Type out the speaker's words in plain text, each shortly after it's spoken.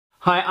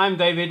Hi, I'm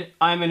David.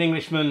 I'm an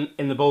Englishman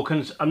in the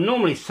Balkans. I'm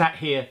normally sat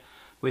here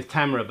with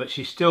Tamara, but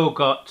she's still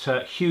got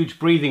huge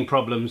breathing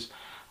problems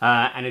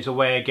and is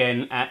away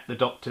again at the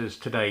doctor's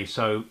today.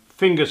 So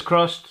fingers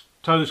crossed,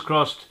 toes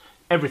crossed,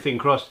 everything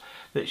crossed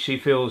that she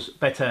feels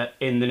better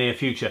in the near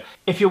future.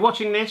 If you're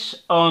watching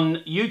this on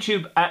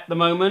YouTube at the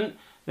moment,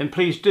 then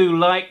please do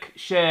like,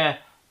 share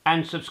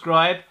and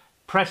subscribe.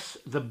 Press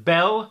the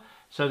bell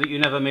so that you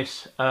never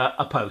miss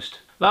a post.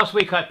 Last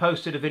week I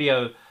posted a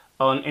video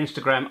on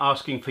Instagram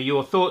asking for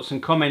your thoughts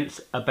and comments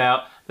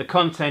about the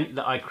content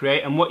that I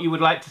create and what you would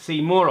like to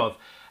see more of.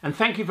 And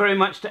thank you very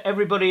much to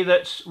everybody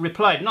that's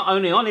replied, not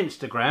only on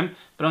Instagram,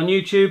 but on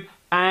YouTube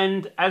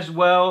and as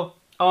well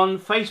on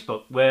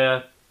Facebook,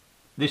 where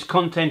this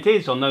content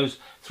is, on those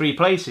three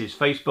places: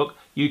 Facebook,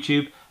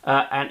 YouTube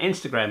and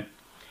Instagram.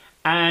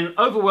 And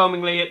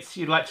overwhelmingly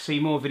you'd like to see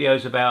more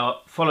videos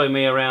about following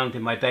me around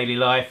in my daily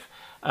life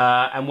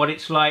and what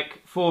it's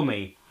like for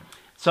me.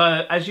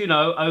 So, as you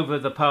know, over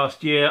the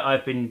past year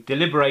I've been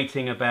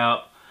deliberating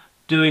about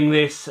doing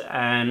this,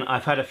 and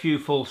I've had a few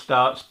false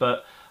starts,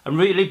 but I've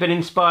really been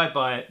inspired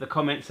by the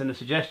comments and the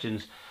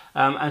suggestions.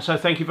 And so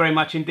thank you very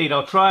much indeed.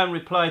 I'll try and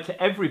reply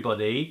to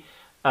everybody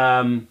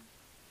on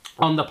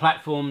the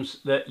platforms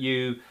that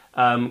you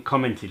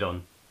commented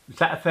on. Is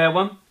that a fair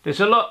one?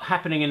 There's a lot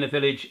happening in the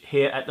village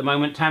here at the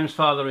moment. Tam's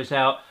father is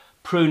out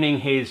pruning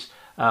his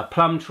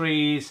plum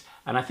trees,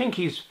 and I think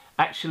he's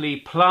actually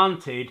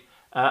planted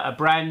a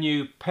brand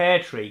new pear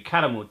tree,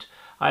 karamut.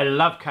 I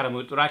love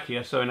karamut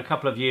rakia, so in a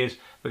couple of years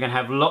we're going to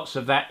have lots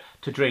of that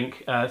to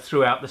drink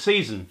throughout the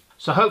season.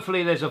 So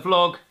hopefully there's a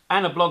vlog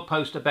and a blog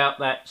post about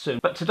that soon.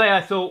 But today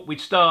I thought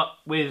we'd start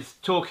with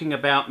talking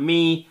about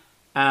me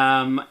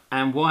and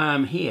why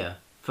I'm here.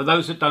 For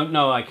those that don't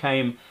know, I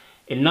came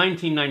in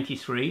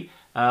 1993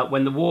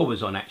 when the war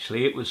was on.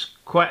 Actually, it was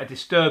quite a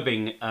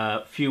disturbing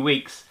few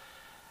weeks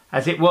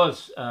as it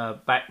was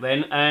back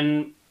then,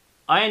 and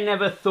I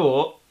never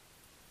thought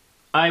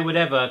I would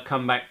ever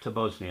come back to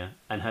Bosnia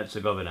and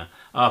Herzegovina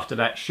after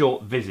that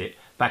short visit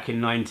back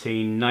in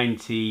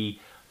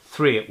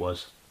 1993 it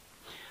was.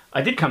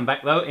 I did come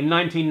back though in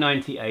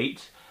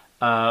 1998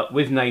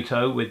 with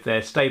NATO, with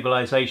their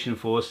stabilisation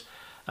force,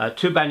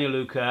 to Banja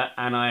Luka,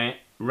 and I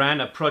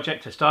ran a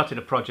project. I started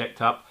a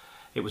project up.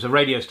 It was a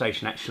radio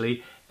station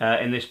actually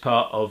in this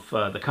part of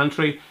the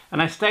country,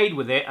 and I stayed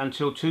with it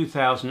until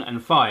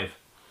 2005.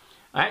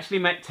 I actually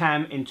met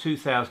Tam in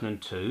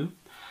 2002,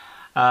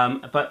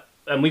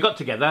 and we got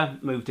together,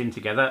 moved in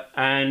together,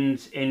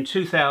 and in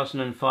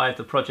 2005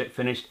 the project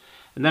finished,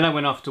 and then I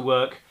went off to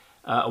work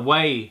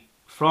away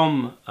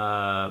from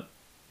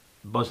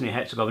Bosnia and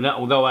Herzegovina,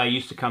 although I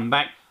used to come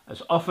back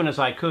as often as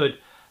I could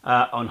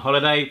on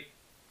holiday,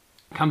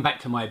 come back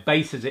to my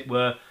base as it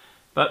were.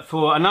 But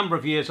for a number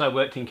of years I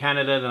worked in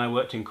Canada, then I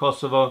worked in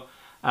Kosovo,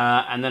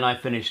 and then I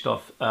finished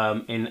off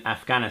in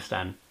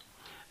Afghanistan.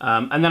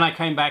 And then I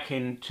came back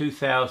in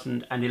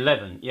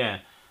 2011, yeah,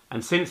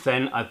 and since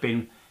then I've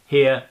been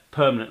here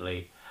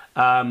permanently.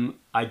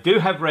 I do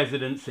have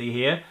residency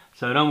here,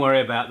 so don't worry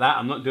about that.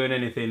 I'm not doing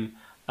anything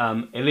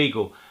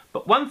illegal.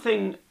 But one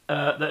thing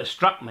that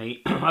struck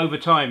me over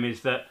time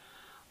is that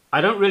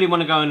I don't really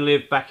want to go and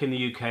live back in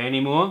the UK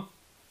anymore.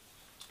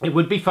 It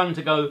would be fun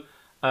to go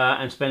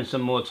and spend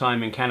some more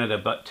time in Canada,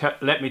 but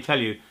let me tell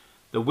you,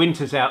 the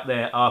winters out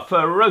there are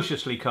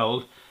ferociously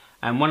cold,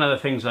 and one of the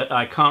things that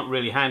I can't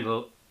really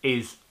handle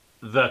is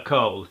the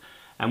cold.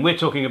 And we're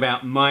talking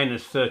about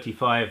minus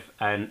 35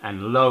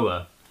 and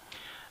lower.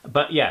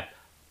 But yeah,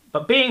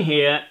 but being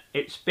here,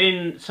 it's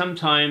been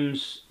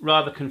sometimes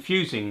rather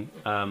confusing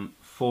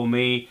for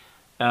me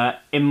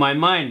in my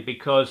mind,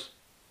 because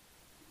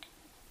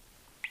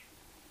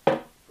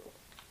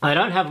I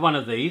don't have one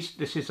of these.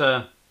 This is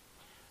a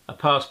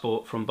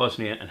passport from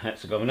Bosnia and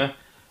Herzegovina,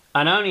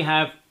 and I only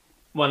have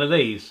one of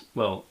these.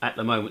 Well, at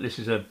the moment this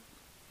is a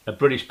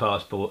British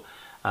passport.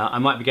 I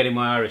might be getting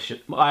my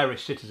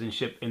Irish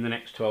citizenship in the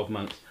next 12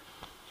 months.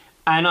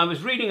 And I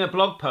was reading a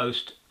blog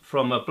post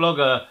from a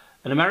blogger,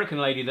 an American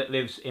lady that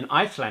lives in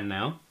Iceland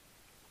now,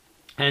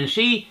 and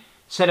she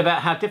said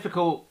about how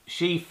difficult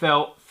she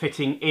felt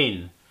fitting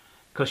in,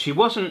 because she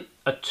wasn't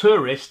a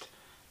tourist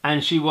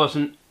and she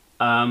wasn't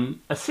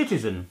a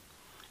citizen,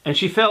 and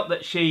she felt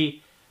that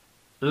she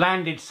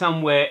landed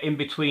somewhere in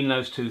between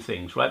those two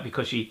things, right?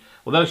 Because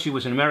although she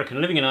was an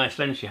American living in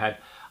Iceland, she had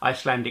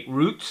Icelandic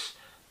roots,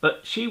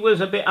 but she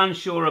was a bit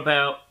unsure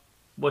about,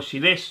 was she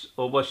this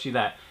or was she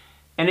that?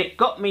 And it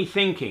got me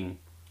thinking,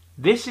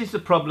 this is the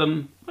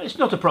problem. Well, it's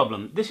not a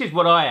problem. This is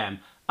what I am.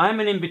 I'm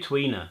an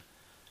in-betweener.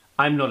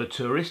 I'm not a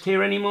tourist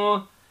here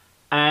anymore,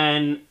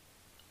 and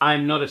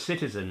I'm not a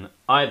citizen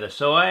either.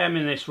 So I am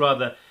in this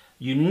rather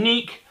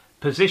unique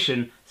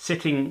position,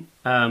 sitting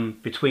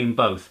between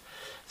both.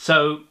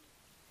 So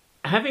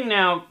having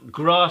now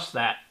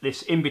grasped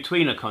this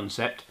in-betweener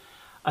concept,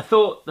 I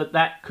thought that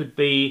that could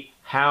be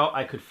how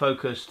I could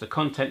focus the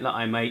content that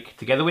I make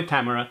together with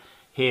Tamara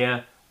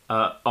here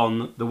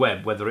on the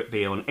web, whether it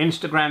be on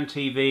Instagram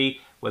TV,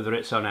 whether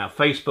it's on our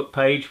Facebook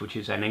page, which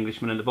is An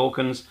Englishman in the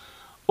Balkans,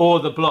 or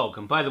the blog.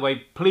 And by the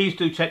way, please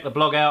do check the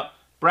blog out,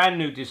 brand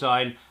new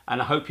design,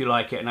 and I hope you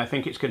like it, and I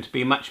think it's going to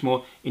be much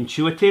more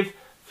intuitive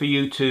for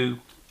you to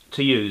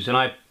use. And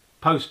I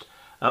post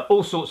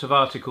all sorts of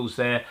articles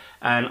there,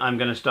 and I'm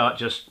going to start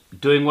just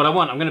doing what I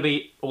want. I'm going to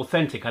be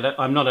authentic.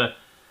 I'm not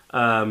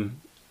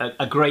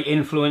a great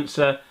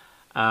influencer.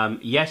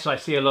 Yes, I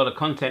see a lot of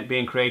content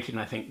being created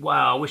and I think,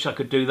 wow, I wish I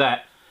could do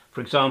that.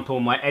 For example,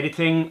 my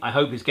editing, I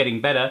hope, is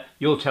getting better.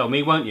 You'll tell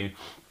me, won't you?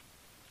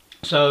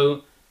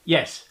 So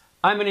yes,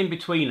 I'm an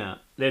in-betweener.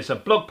 There's a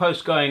blog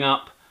post going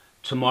up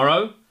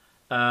tomorrow,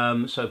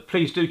 so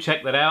please do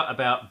check that out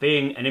about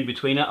being an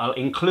in-betweener. I'll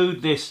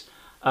include this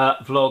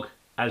vlog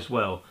as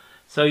well.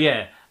 So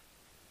yeah,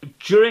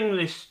 during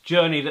this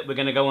journey that we're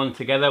going to go on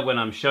together, when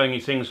I'm showing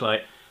you things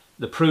like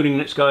the pruning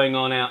that's going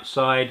on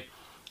outside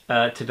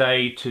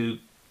today, to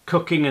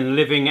cooking and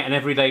living and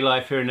everyday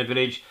life here in the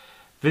village,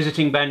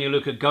 visiting Banja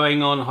Luka,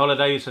 going on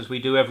holidays as we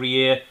do every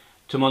year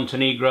to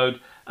Montenegro.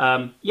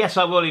 Yes,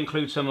 I will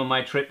include some of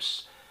my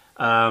trips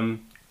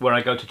where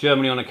I go to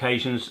Germany on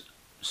occasions.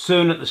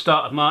 Soon, at the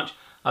start of March,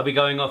 I'll be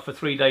going off for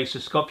 3 days to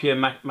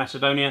Skopje,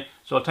 Macedonia,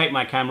 so I'll take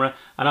my camera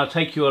and I'll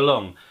take you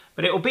along.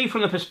 But it will be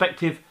from the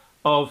perspective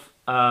of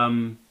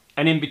an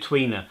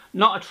in-betweener,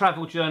 not a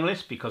travel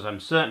journalist, because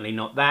I'm certainly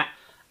not that.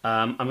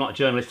 I'm not a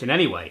journalist in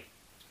any way.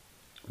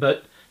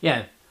 But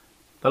yeah,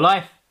 the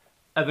life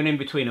of an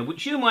in-betweener,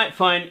 which you might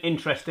find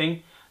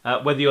interesting,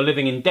 whether you're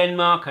living in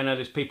Denmark. I know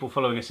there's people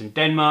following us in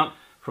Denmark,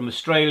 from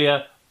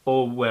Australia,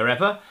 or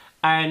wherever.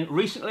 And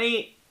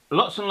recently,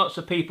 lots and lots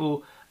of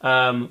people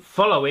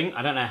following.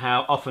 I don't know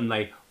how often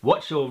they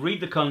watch or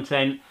read the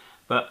content,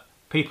 but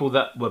people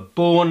that were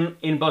born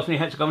in Bosnia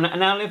and Herzegovina and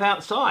now live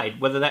outside,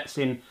 whether that's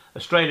in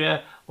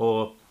Australia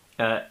or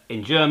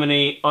in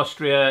Germany,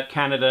 Austria,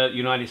 Canada,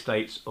 United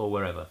States, or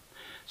wherever.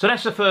 So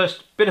that's the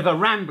first bit of a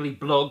rambly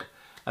blog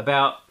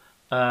about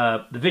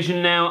the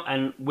vision now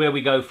and where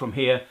we go from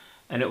here.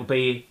 And it will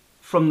be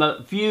from the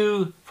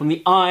view, from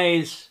the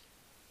eyes,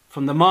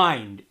 from the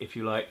mind, if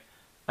you like,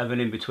 of an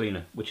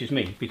in-betweener, which is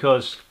me,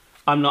 because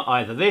I'm not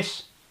either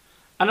this,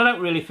 and I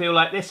don't really feel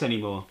like this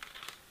anymore.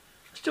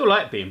 I still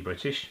like being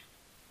British,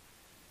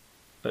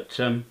 but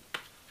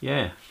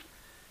yeah,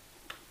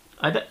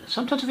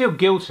 sometimes I feel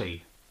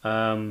guilty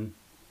that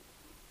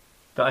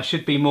I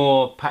should be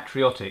more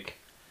patriotic.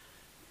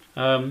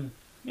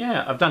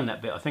 Yeah, I've done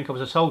that bit. I think I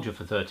was a soldier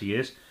for 30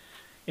 years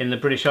in the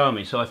British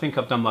Army, so I think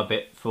I've done my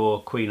bit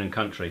for Queen and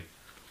country,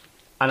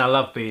 and I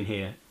love being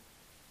here.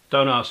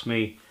 Don't ask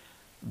me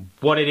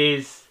what it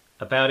is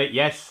about it.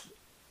 Yes,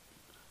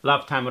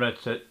 love Tamara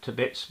to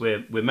bits.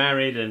 We're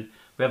married and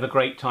we have a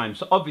great time.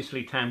 So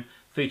obviously Tam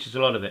features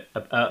a lot of it,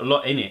 a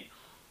lot in it.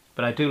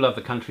 But I do love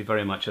the country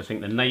very much. I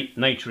think the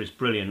nature is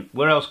brilliant.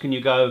 Where else can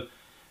you go?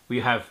 We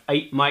have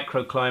 8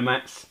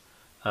 microclimates,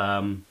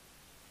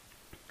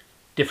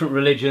 different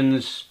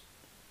religions,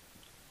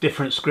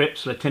 different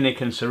scripts,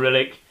 Latinic and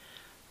Cyrillic,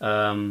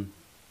 different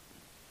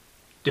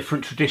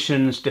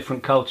traditions,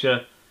 different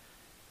culture.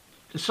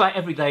 It's like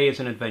every day is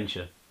an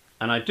adventure.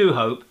 And I do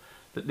hope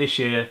that this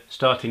year,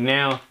 starting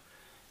now,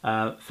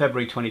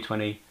 February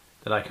 2020,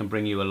 that I can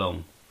bring you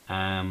along.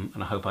 And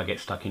I hope I get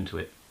stuck into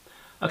it.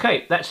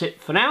 Okay, that's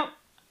it for now.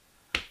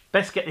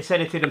 Best get this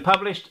edited and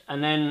published,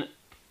 and then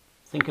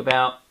think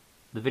about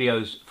the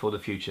videos for the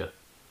future.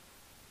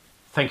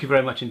 Thank you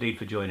very much indeed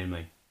for joining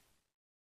me.